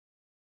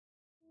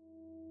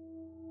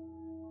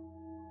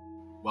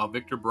While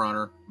Victor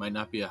Brauner might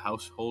not be a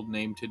household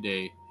name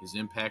today, his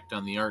impact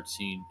on the art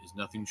scene is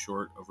nothing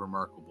short of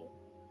remarkable.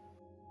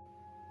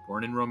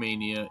 Born in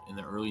Romania in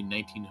the early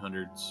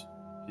 1900s,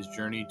 his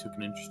journey took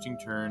an interesting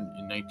turn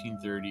in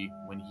 1930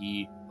 when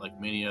he, like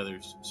many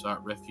others,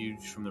 sought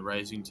refuge from the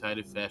rising tide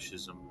of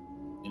fascism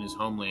in his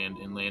homeland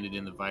and landed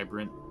in the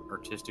vibrant,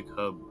 artistic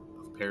hub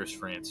of Paris,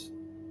 France.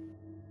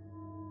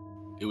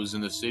 It was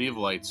in the City of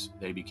Lights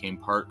that he became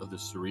part of the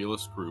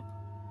Surrealist group.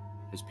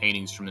 His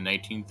paintings from the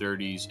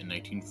 1930s and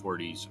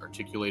 1940s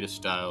articulate a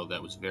style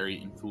that was very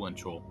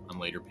influential on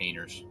later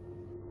painters.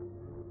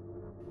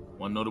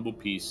 One notable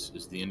piece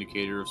is The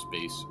Indicator of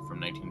Space from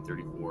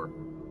 1934.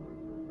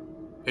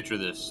 Picture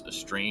this, a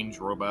strange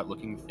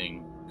robot-looking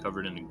thing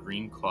covered in a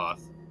green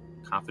cloth,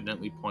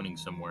 confidently pointing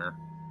somewhere.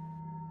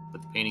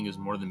 But the painting is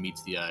more than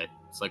meets the eye.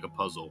 It's like a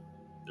puzzle.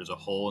 There's a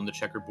hole in the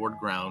checkerboard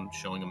ground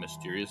showing a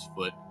mysterious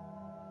foot,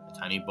 a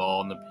tiny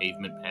ball in the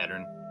pavement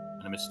pattern,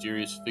 and a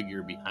mysterious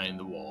figure behind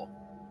the wall.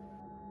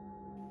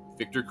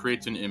 Victor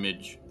creates an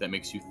image that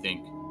makes you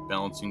think,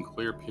 balancing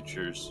clear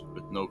pictures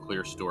with no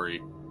clear story.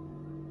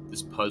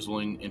 This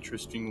puzzling,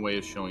 interesting way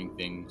of showing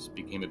things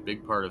became a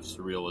big part of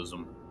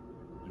surrealism,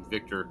 and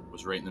Victor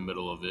was right in the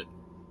middle of it.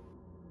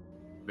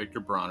 Victor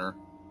Brauner,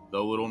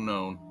 though little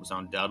known, was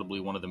undoubtedly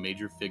one of the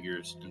major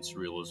figures in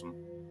surrealism.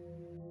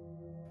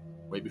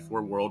 Right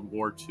before World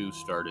War II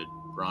started,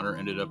 Brauner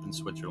ended up in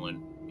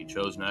Switzerland. He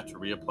chose not to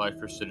reapply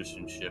for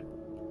citizenship,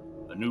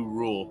 a new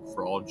rule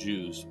for all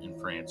Jews in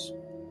France.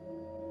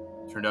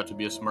 It turned out to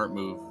be a smart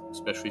move,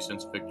 especially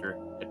since Victor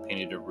had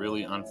painted a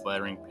really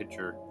unflattering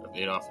picture of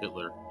Adolf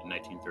Hitler in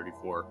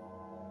 1934.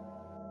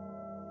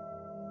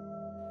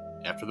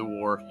 After the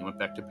war, he went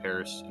back to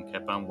Paris and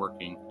kept on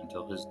working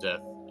until his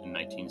death in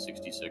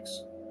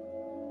 1966.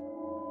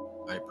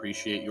 I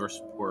appreciate your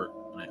support,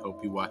 and I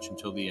hope you watch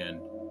until the end,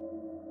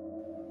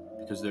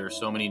 because there are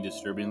so many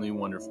disturbingly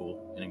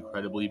wonderful and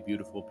incredibly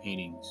beautiful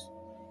paintings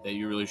that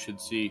you really should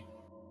see.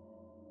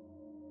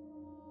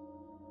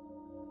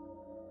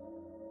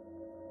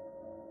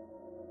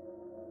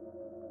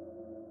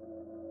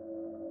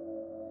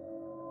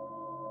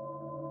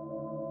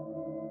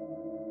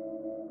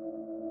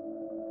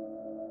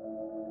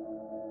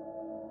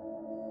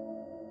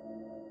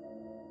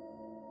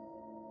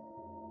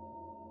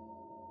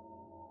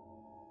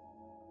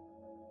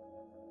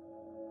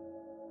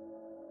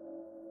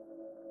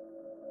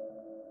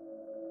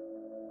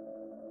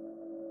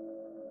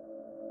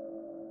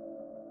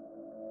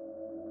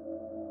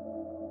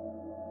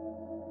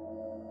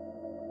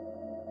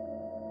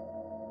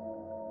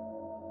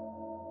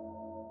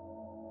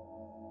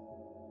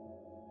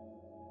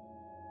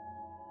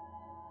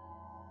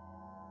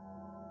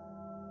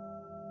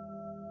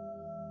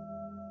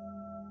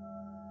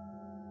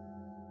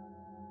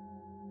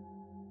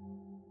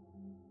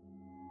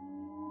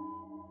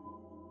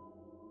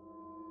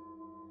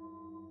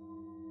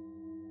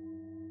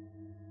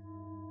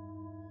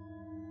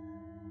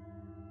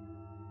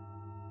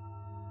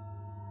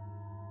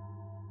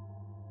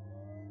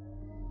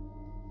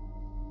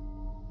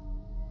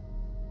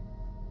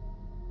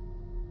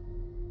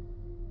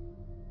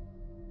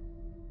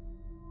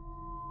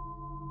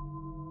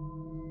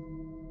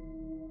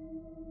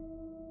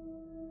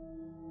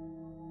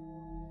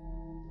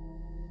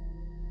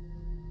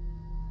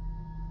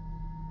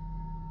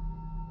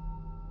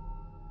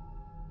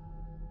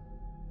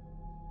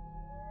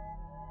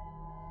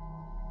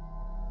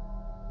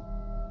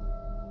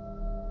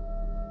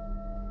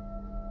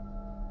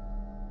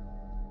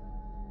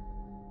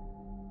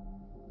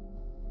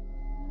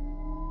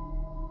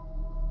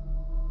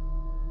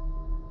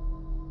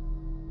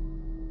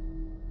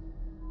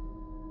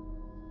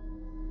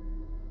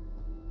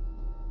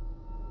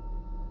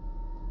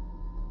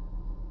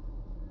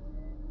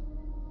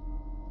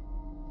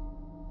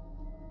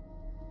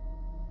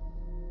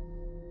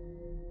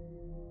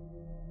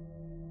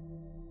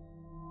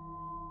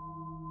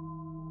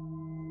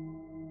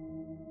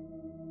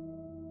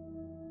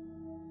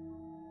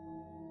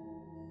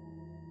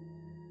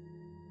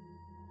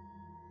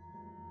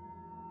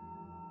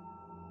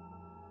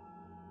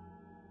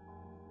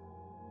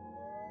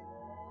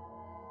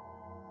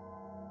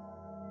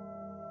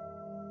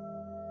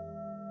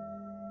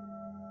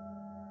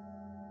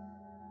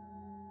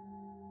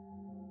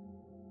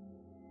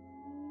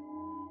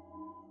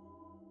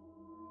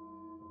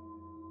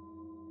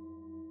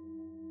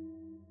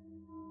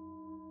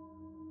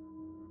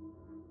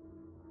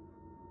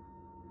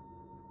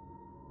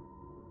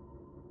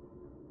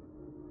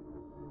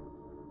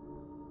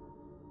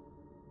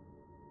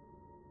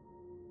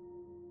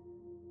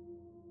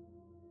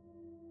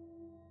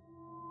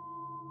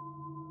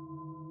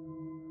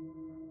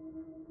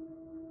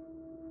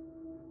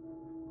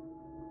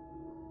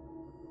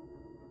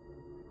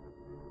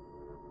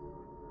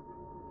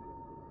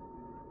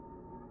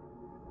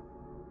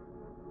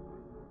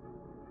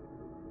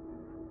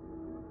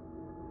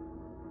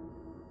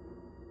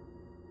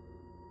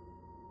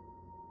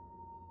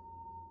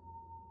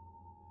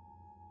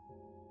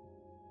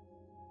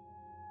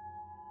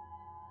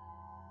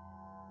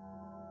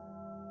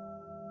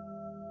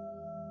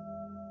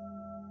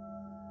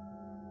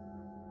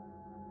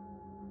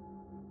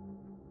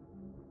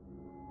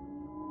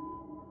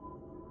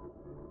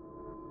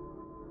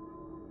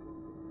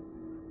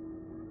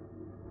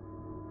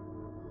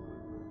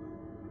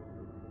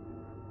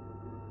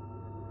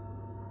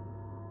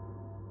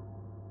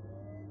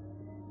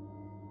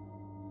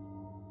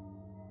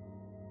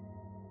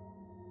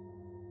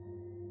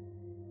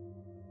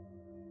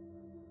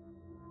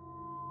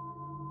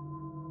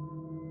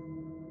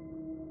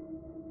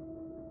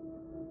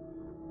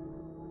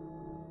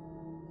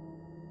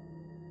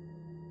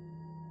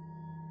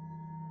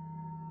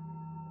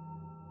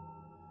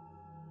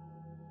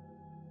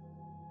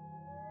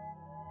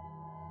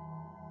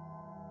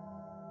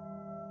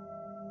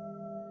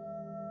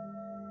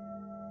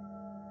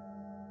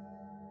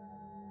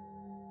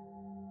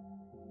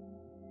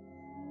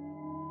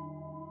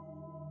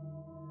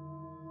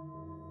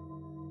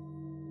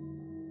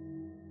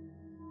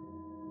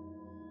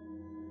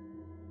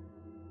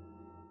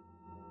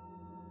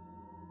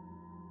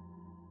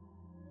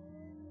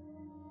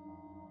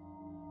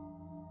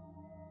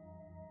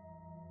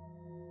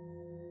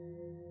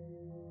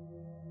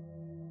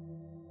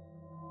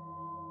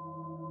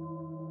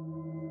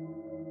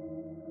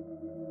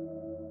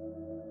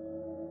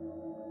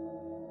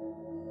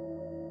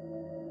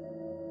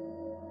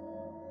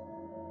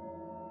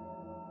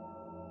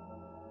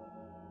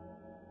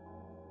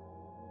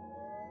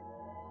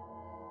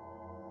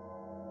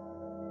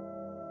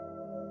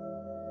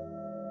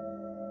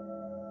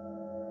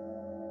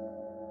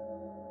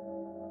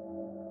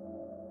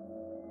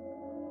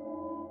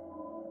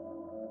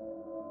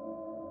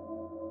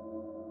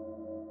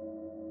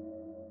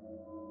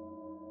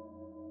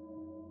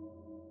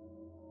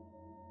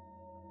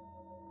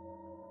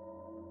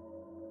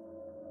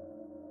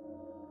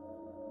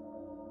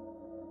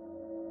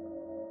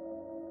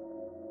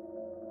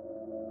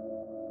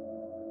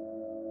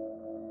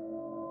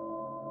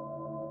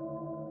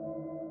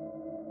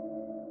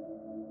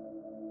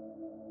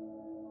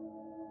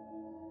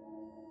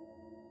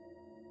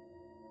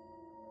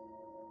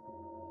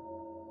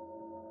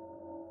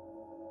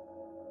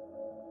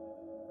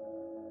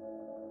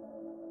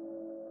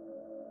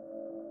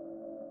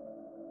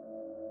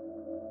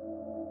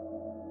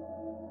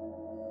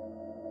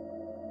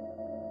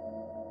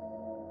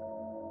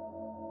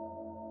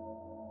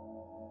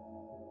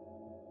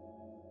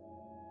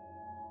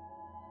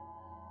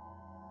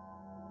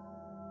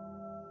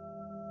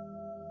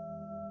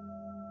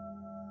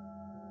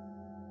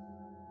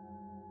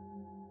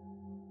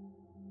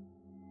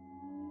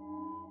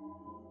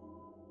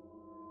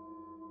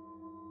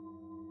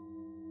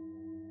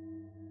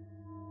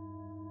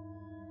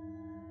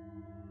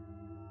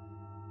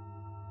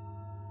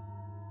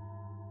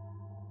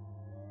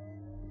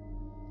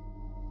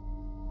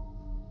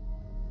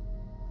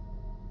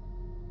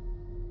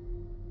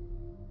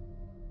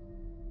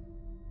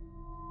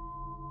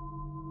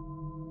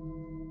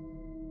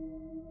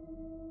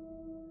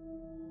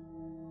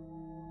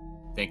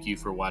 Thank you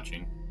for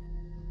watching.